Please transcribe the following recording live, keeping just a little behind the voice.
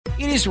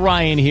It is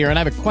Ryan here, and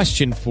I have a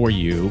question for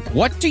you.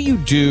 What do you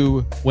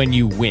do when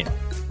you win?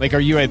 Like, are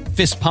you a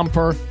fist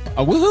pumper,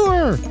 a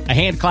woohooer, a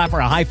hand clapper,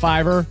 a high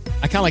fiver?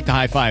 I kind of like the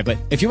high five, but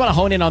if you want to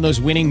hone in on those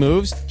winning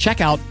moves,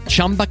 check out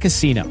Chumba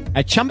Casino.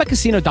 At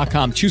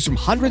ChumbaCasino.com, choose from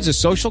hundreds of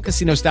social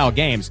casino-style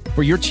games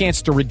for your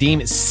chance to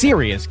redeem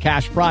serious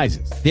cash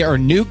prizes. There are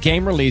new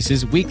game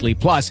releases weekly,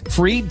 plus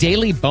free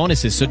daily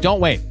bonuses. So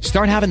don't wait.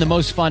 Start having the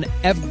most fun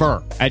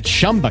ever at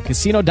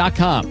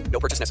ChumbaCasino.com. No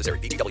purchase necessary.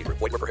 VGW Group.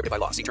 Void where prohibited by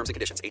law. See terms and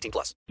conditions. 18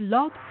 plus.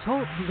 Blog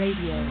Talk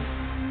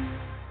Radio.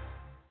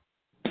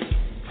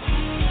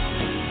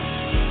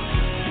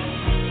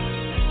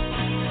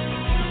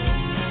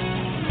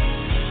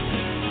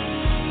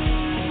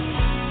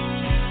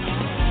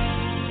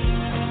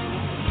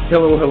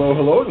 Hello,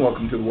 and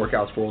welcome to the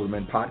Workouts for Older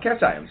Men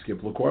podcast. I am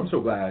Skip LaCour. I'm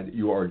so glad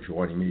you are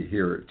joining me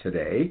here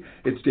today.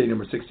 It's day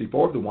number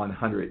 64 of the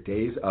 100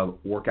 Days of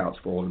Workouts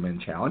for Older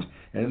Men Challenge.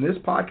 And in this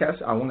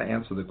podcast, I want to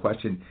answer the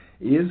question,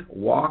 is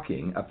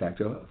walking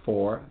effective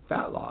for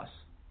fat loss?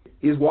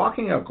 Is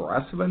walking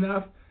aggressive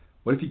enough?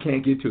 What if you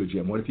can't get to a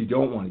gym? What if you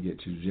don't want to get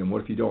to the gym?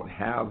 What if you don't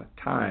have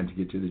time to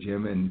get to the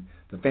gym and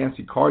the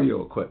fancy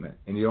cardio equipment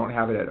and you don't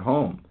have it at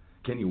home?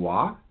 Can you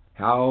walk?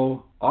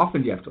 How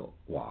often do you have to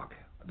walk?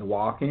 The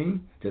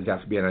walking, does it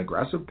have to be an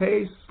aggressive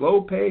pace,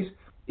 slow pace?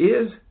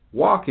 Is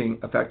walking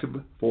effective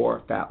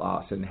for fat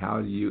loss, and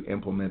how do you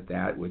implement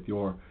that with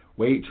your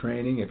weight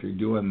training? If you're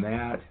doing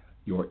that,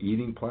 your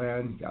eating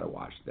plan, you got to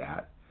watch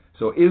that.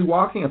 So is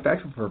walking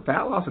effective for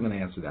fat loss? I'm going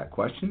to answer that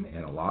question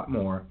and a lot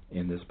more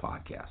in this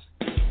podcast.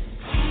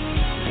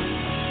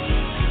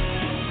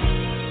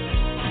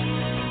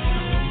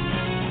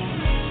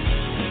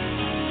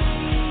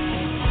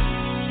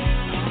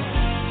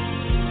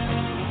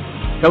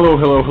 Hello,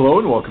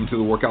 and welcome to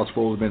the Workouts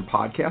for Older Men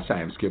podcast.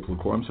 I am Skip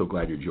LaCour. I'm so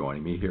glad you're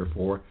joining me here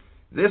for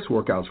this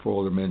Workouts for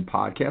Older Men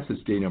podcast.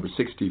 It's day number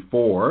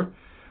 64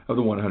 of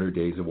the 100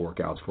 Days of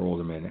Workouts for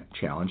Older Men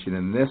Challenge. And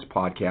in this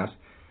podcast,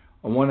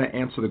 I want to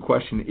answer the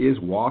question, is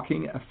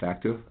walking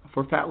effective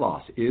for fat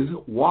loss? Is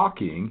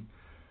walking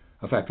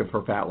effective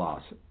for fat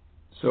loss?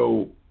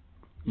 So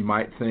you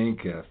might think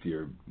if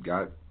you've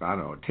got,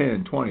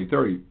 10, 20,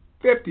 30,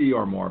 50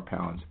 or more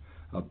pounds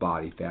of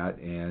body fat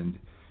and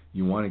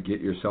you want to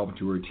get yourself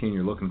into a routine,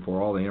 you're looking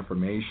for all the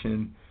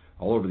information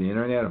all over the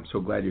internet. I'm so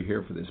glad you're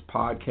here for this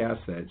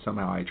podcast, that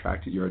somehow I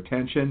attracted your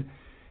attention.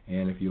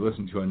 And if you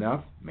listen to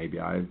enough, maybe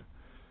I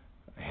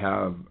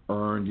have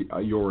earned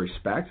your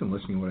respect and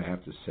listening to what I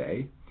have to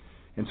say.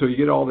 And so you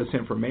get all this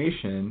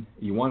information,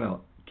 you want to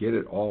get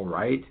it all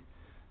right.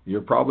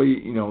 You're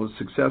probably,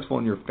 successful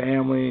in your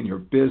family and your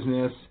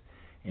business,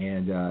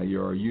 and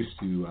you're used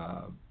to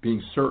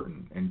being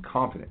certain and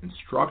confident and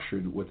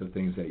structured with the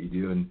things that you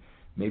do. And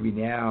maybe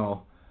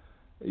now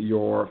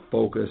you're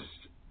focused,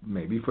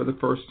 maybe for the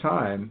first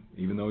time,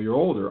 even though you're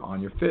older,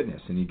 on your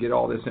fitness. And you get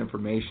all this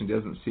information. It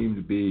doesn't seem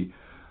to be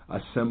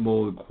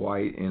assembled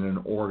quite in an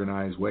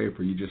organized way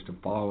for you just to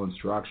follow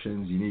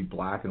instructions. You need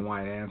black and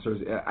white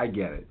answers. I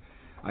get it.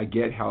 I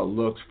get how it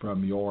looks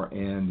from your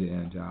end,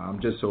 and I'm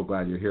just so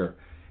glad you're here.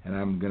 And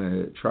I'm going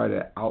to try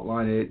to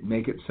outline it,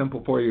 make it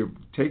simple for you,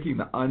 taking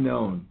the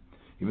unknown,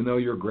 even though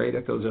you're great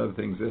at those other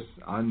things, this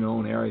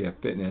unknown area of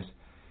fitness,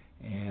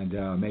 and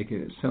making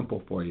it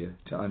simple for you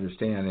to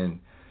understand. And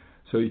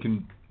so you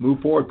can move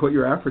forward, put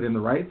your effort in the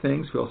right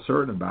things, feel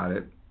certain about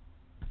it,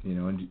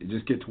 and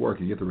just get to work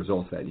and get the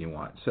results that you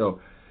want. So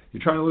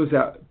you're trying to lose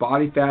that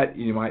body fat.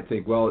 You might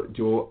think, well,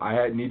 do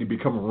I need to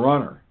become a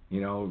runner,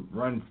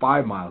 run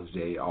 5 miles a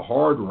day, a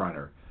hard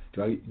runner?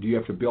 Do you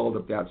have to build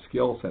up that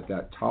skill set,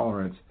 that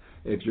tolerance,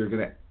 if you're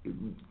going to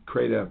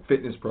create a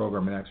fitness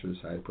program, an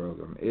exercise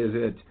program? Is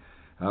it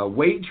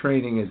weight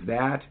training? Is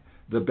that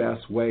the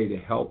best way to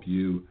help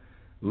you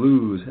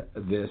lose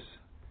this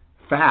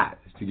fat,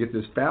 to get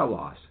this fat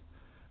loss,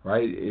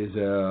 right? Is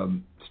a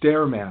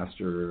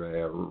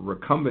Stairmaster, a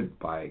recumbent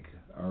bike,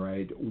 all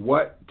right?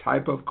 What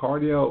type of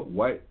cardio,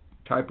 what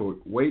type of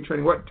weight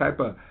training, what type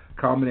of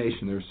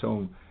combination? There's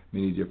so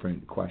many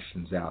different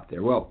questions out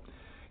there. Well,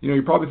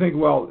 you're probably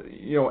thinking,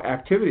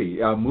 activity,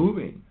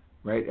 moving,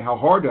 right? How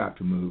hard do I have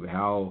to move?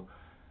 How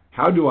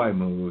do I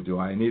move? Do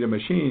I need a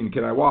machine?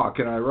 Can I walk?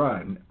 Can I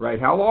run?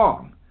 Right? How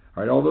long?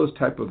 All right, all those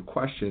type of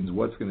questions,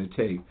 what's going to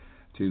take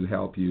to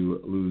help you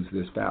lose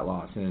this fat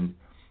loss? And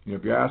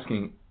if you're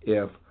asking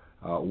if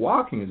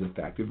walking is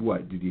effective,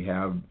 what? Did you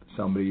have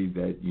somebody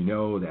that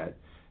that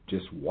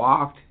just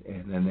walked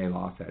and then they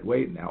lost that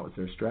weight and that was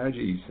their strategy?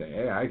 You say,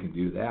 hey, I can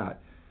do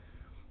that.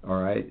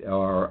 All right,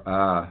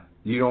 or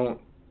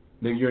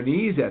maybe your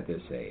knees at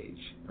this age,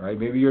 right?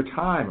 Maybe your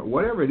time, or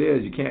whatever it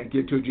is. You can't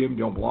get to a gym,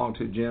 don't belong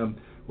to a gym,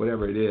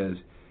 whatever it is.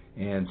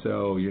 And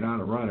so you're not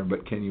a runner,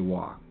 but can you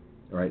walk?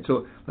 All right,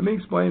 so let me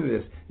explain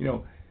this.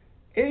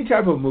 Any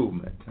type of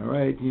movement, all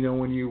right,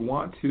 when you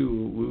want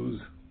to lose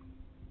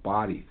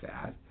body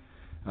fat,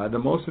 the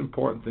most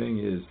important thing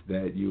is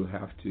that you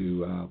have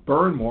to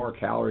burn more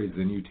calories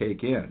than you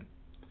take in.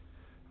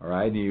 All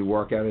right, and you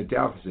work at a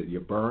deficit.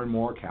 You burn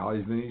more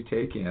calories than you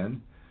take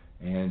in,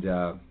 and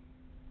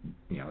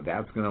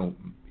that's going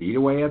to eat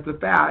away at the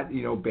fat.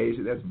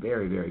 Basic. That's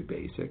very, very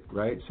basic,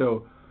 right?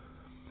 So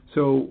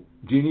do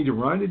you need to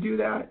run to do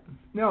that?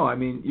 No,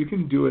 you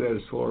can do it at a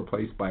slower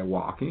pace by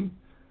walking.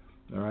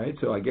 All right,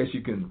 so I guess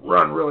you can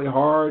run really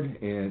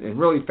hard and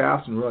really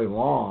fast and really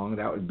long.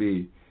 That would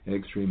be an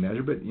extreme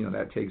measure, but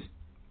that takes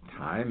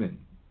time and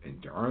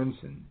endurance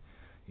and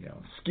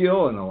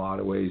skill in a lot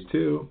of ways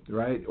too,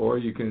 right? Or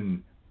you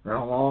can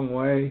run a long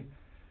way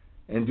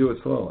and do it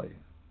slowly,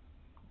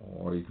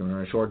 or you can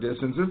run a short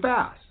distance and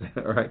fast,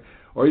 right?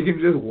 Or you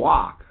can just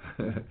walk,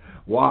 I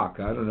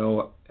don't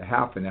know,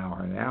 half an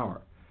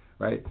hour,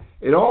 right?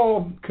 It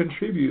all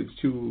contributes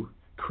to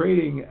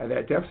creating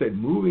that deficit,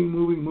 moving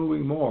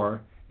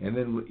more, and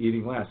then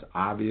eating less.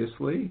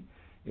 Obviously,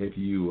 if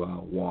you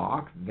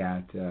walk,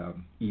 that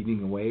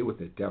eating away with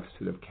the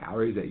deficit of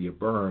calories that you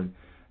burn,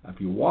 if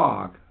you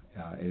walk,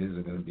 it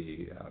isn't going to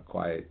be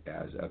quite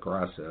as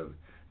aggressive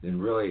than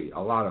really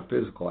a lot of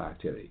physical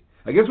activity.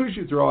 I guess we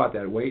should throw out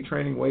that weight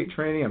training.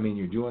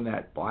 You're doing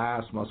that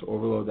blast muscle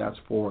overload. That's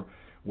for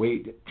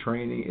weight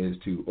training, is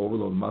to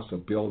overload muscle,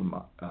 build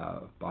muscle,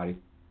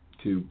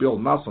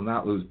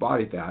 not lose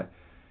body fat.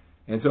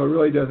 And so it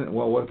really doesn't,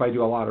 what if I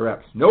do a lot of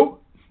reps?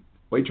 Nope.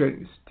 Weight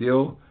training is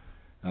still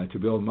to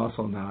build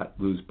muscle, not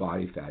lose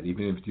body fat,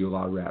 even if you do a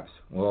lot of reps.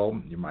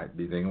 Well, you might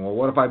be thinking,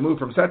 what if I move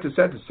from set to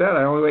set to set?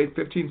 I only wait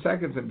 15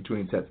 seconds in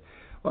between sets.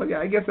 Well, yeah,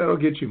 I guess that'll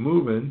get you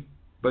moving,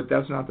 but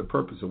that's not the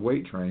purpose of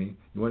weight training.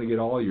 You want to get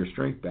all your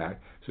strength back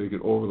so you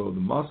can overload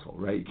the muscle,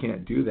 right? You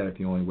can't do that if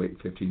you only wait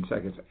 15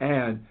 seconds.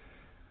 And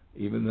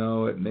even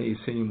though it may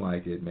seem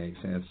like it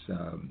makes sense,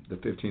 the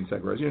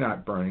 15-second rest, you're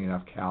not burning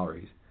enough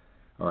calories,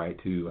 all right,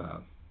 to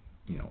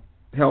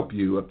help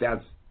you if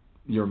that's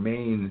your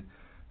main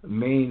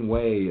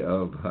way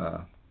of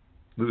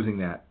losing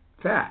that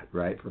fat,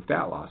 right, for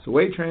fat loss. So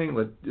weight training,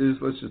 let's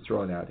just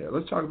throw it out there.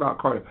 Let's talk about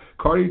cardio.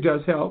 Cardio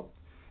does help.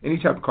 Any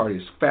type of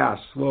cardio is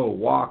fast, slow,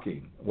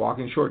 walking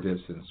short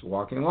distance,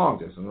 walking long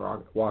distance,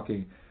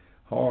 walking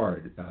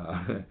hard.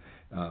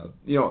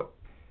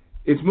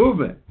 It's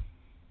movement.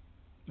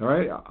 All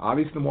right.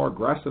 Obviously, the more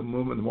aggressive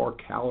movement, the more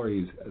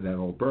calories that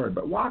will burn.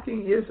 But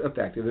walking is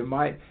effective.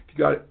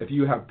 If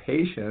you have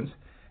patience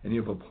and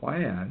you have a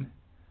plan,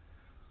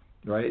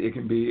 right, it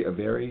can be a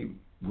very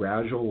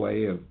gradual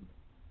way of,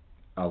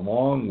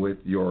 along with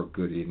your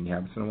good eating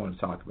habits. And I want to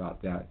talk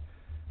about that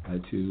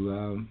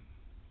to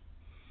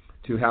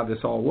how this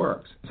all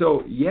works.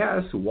 So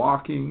yes,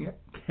 walking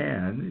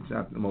it's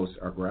not the most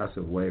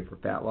aggressive way for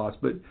fat loss,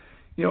 but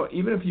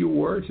even if you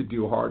were to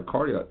do hard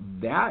cardio,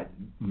 that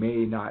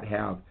may not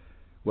have,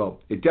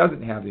 it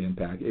doesn't have the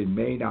impact. It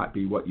may not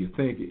be what you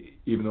think,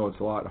 even though it's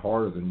a lot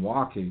harder than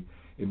walking.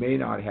 It may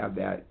not have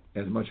that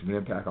as much of an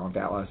impact on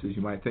fat loss as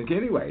you might think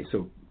anyway.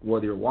 So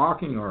whether you're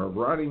walking or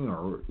running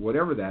or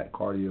whatever that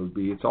cardio would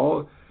be, it's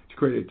all to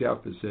create a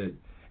deficit,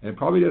 and it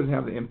probably doesn't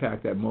have the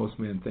impact that most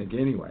men think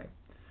anyway.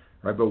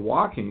 Right? But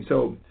walking,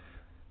 so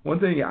one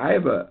thing, I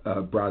have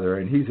a brother,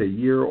 and he's a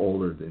year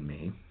older than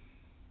me.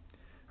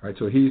 Right,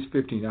 so he's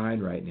 59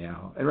 right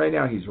now, and right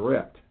now he's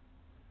ripped.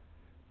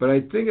 But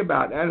I think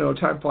about,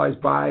 time flies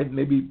by,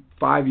 maybe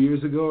 5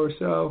 years ago or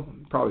so,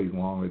 probably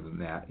longer than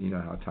that. You know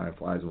how time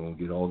flies when we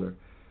get older.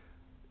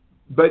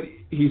 But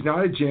he's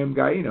not a gym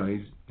guy.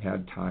 He's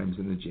had times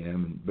in the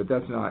gym, but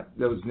that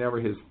was never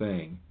his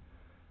thing.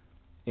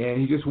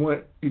 And he just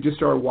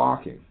started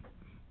walking.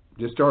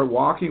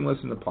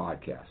 Listen to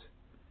podcasts.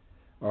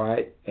 All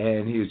right,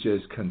 and he was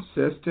just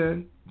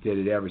consistent, did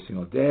it every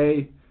single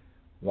day.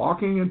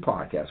 Walking and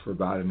podcasts for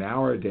about an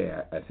hour a day,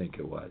 I think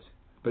it was.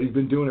 But he's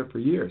been doing it for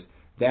years.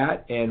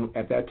 That, and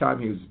at that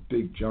time he was a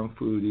big junk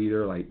food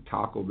eater, like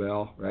Taco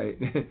Bell, right?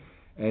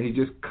 And he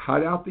just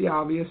cut out the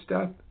obvious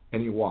stuff,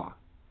 and he walked.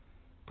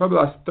 Probably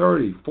lost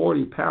 30,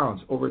 40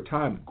 pounds over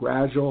time,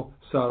 gradual,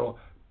 subtle,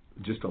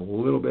 just a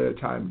little bit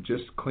of time,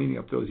 just cleaning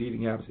up those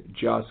eating habits,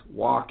 just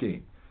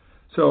walking.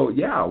 So,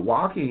 yeah,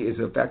 walking is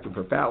effective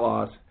for fat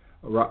loss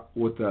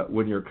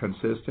when you're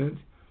consistent.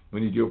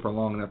 When you do it for a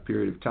long enough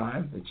period of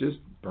time, it's just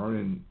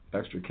burning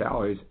extra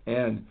calories,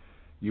 and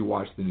you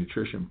watch the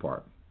nutrition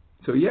part.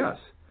 So yes,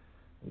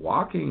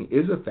 walking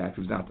is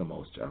effective. It's not the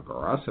most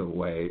aggressive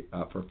way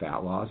for fat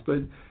loss, but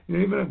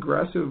even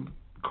aggressive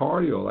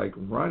cardio like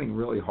running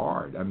really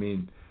hard. I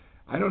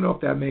don't know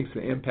if that makes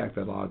the impact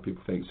that a lot of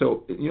people think.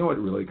 So what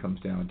it really comes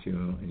down to,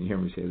 and you hear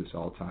me say this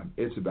all the time,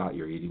 it's about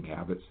your eating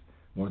habits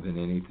more than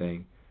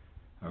anything.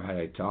 All right,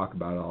 I talk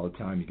about it all the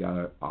time. You got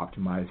to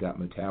optimize that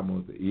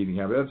metabolism, the eating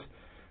habits.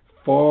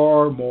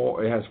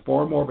 It has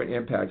far more of an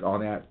impact on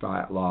that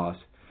fat loss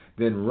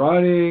than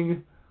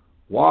running,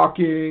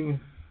 walking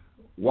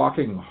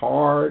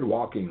hard,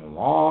 walking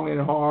long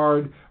and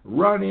hard,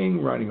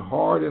 running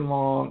hard and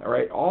long. All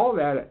right, all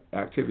that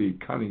activity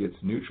kind of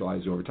gets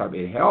neutralized over time.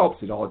 It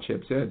helps, it all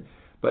chips in,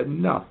 but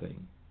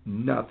nothing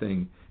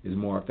is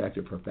more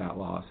effective for fat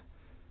loss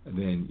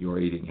than your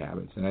eating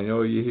habits. And I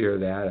know you hear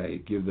that. I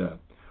give the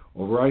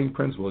overriding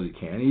principle: you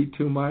can't eat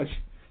too much.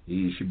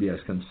 You should be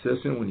as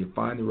consistent when you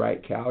find the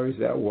right calories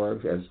that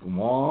works, as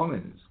long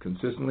and as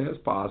consistently as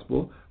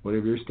possible,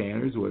 whatever your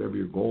standards, whatever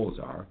your goals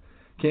are.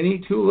 can't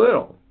eat too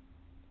little,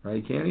 right?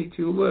 You can't eat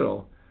too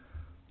little.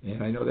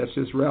 And I know that's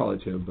just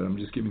relative, but I'm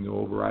just giving you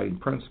overriding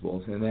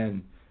principles. And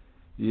then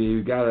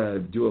you got to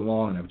do it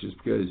long enough. Just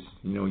because,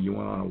 you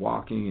went on a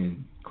walking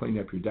and cleaned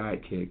up your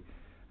diet kick,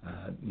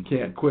 you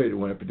can't quit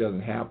if it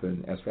doesn't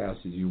happen as fast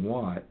as you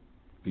want,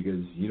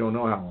 because you don't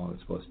know how long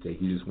it's supposed to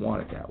take. You just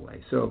want it that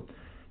way. So,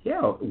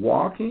 yeah,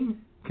 walking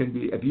can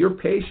be, if you're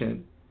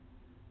patient,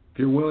 if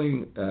you're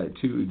willing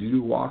to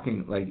do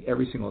walking like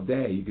every single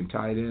day, you can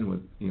tie it in with,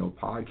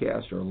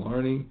 podcast or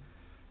learning,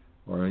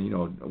 or,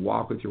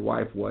 walk with your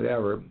wife,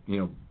 whatever.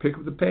 Pick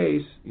up the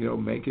pace,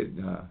 make it,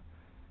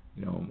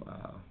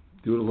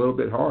 do it a little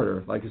bit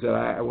harder. Like I said,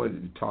 I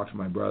went to talk to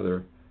my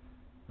brother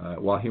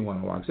while he went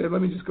on a walk. I said,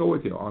 let me just go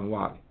with you on a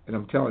walk. And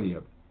I'm telling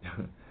you,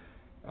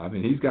 I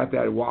mean, he's got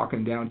that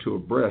walking down to a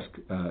brisk,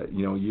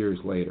 years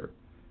later.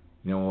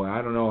 I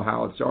don't know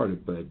how it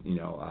started, but,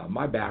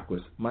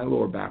 my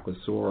lower back was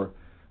sore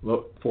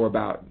for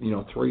about,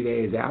 3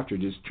 days after,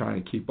 just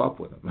trying to keep up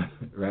with him,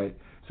 right?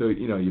 So,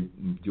 you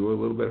do it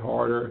a little bit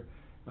harder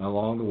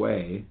along the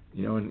way,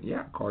 and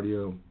yeah,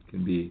 cardio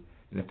can be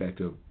an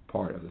effective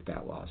part of the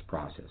fat loss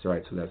process. All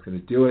right, so that's going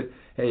to do it.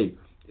 Hey,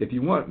 if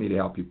you want me to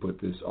help you put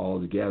this all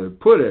together,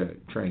 put a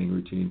training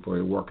routine for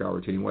you, a workout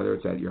routine, whether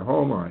it's at your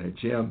home or in a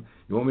gym,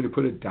 you want me to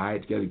put a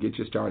diet together, get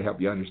you started,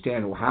 help you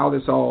understand how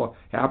this all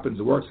happens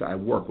and works. I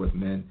work with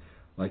men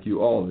like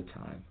you all the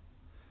time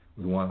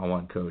with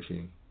one-on-one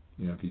coaching.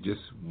 If you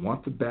just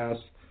want the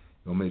best,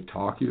 you want me to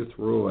talk you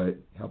through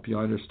it, help you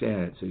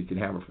understand it so you can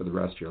have it for the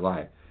rest of your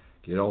life.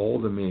 Get a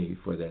hold of me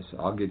for this.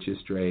 I'll get you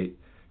straight.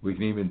 We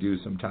can even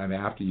do some time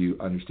after you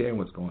understand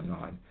what's going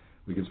on.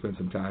 We can spend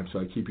some time so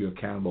I keep you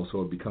accountable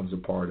so it becomes a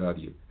part of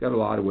you. Got a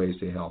lot of ways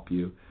to help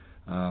you.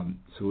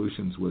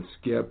 Solutions with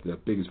Skip, the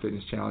biggest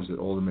fitness challenge that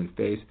older men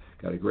face.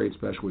 Got a great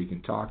special where you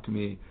can talk to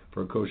me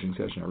for a coaching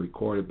session. I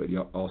record it, but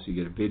you also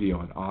get a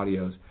video and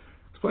audios.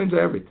 Explains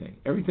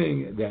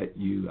everything that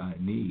you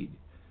need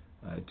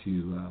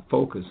to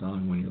focus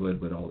on when you're a little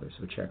bit older.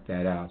 So check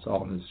that out. It's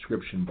all in the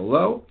description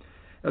below.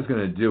 That's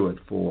going to do it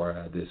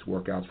for this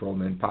Workouts for Old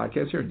Men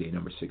podcast here, day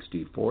number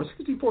 64.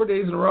 64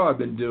 days in a row I've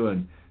been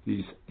doing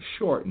these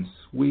short and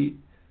sweet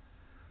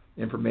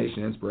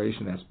information,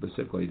 inspiration that's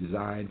specifically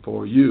designed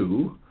for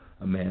you,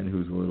 a man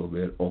who's a little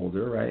bit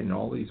older, right? And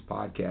all these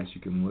podcasts, you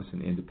can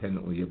listen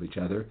independently of each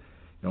other.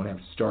 You don't have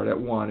to start at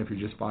one if you're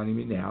just finding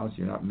me now, so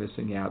you're not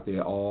missing out. They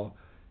all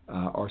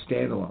are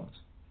standalones.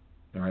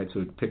 All right,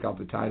 so pick out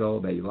the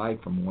title that you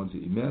like from the ones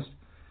that you missed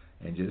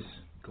and just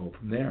go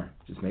from there.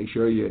 Just make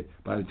sure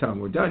by the time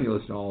we're done, you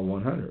listen to all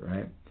 100,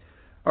 right?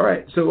 All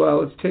right, so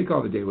let's take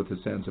on the day with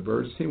a sense of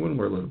urgency. When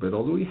we're a little bit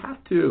older, we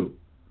have to.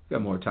 We've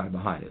got more time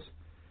behind us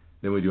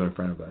than we do in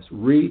front of us.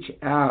 Reach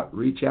out.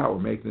 We're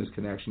making this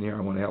connection here.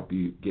 I want to help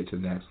you get to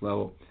the next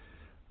level.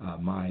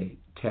 My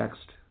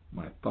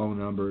phone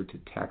number to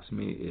text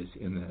me is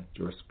in the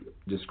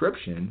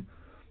description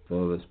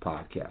for this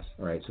podcast.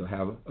 All right, so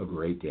have a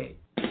great day.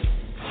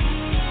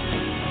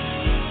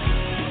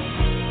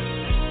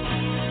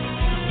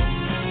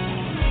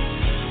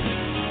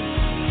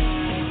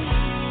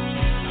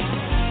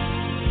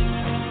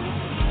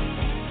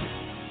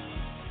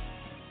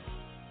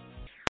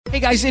 Hey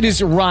guys, it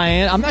is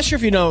Ryan. I'm not sure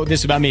if you know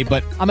this about me,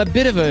 but I'm a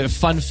bit of a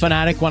fun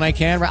fanatic when I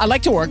can. I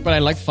like to work, but I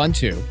like fun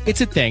too. It's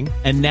a thing.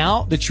 And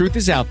now the truth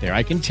is out there.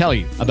 I can tell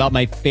you about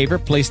my favorite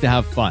place to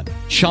have fun.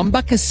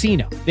 Chumba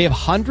Casino. They have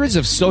hundreds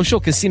of social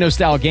casino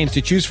style games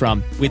to choose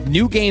from with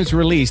new games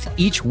released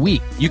each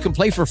week. You can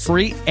play for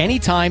free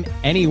anytime,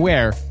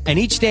 anywhere. And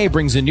each day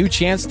brings a new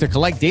chance to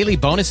collect daily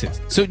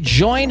bonuses. So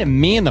join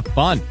me in the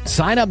fun.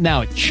 Sign up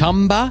now at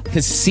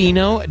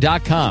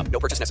ChumbaCasino.com. No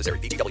purchase necessary.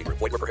 VGW Group.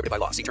 Void where prohibited by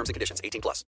law. See terms and conditions. 18+.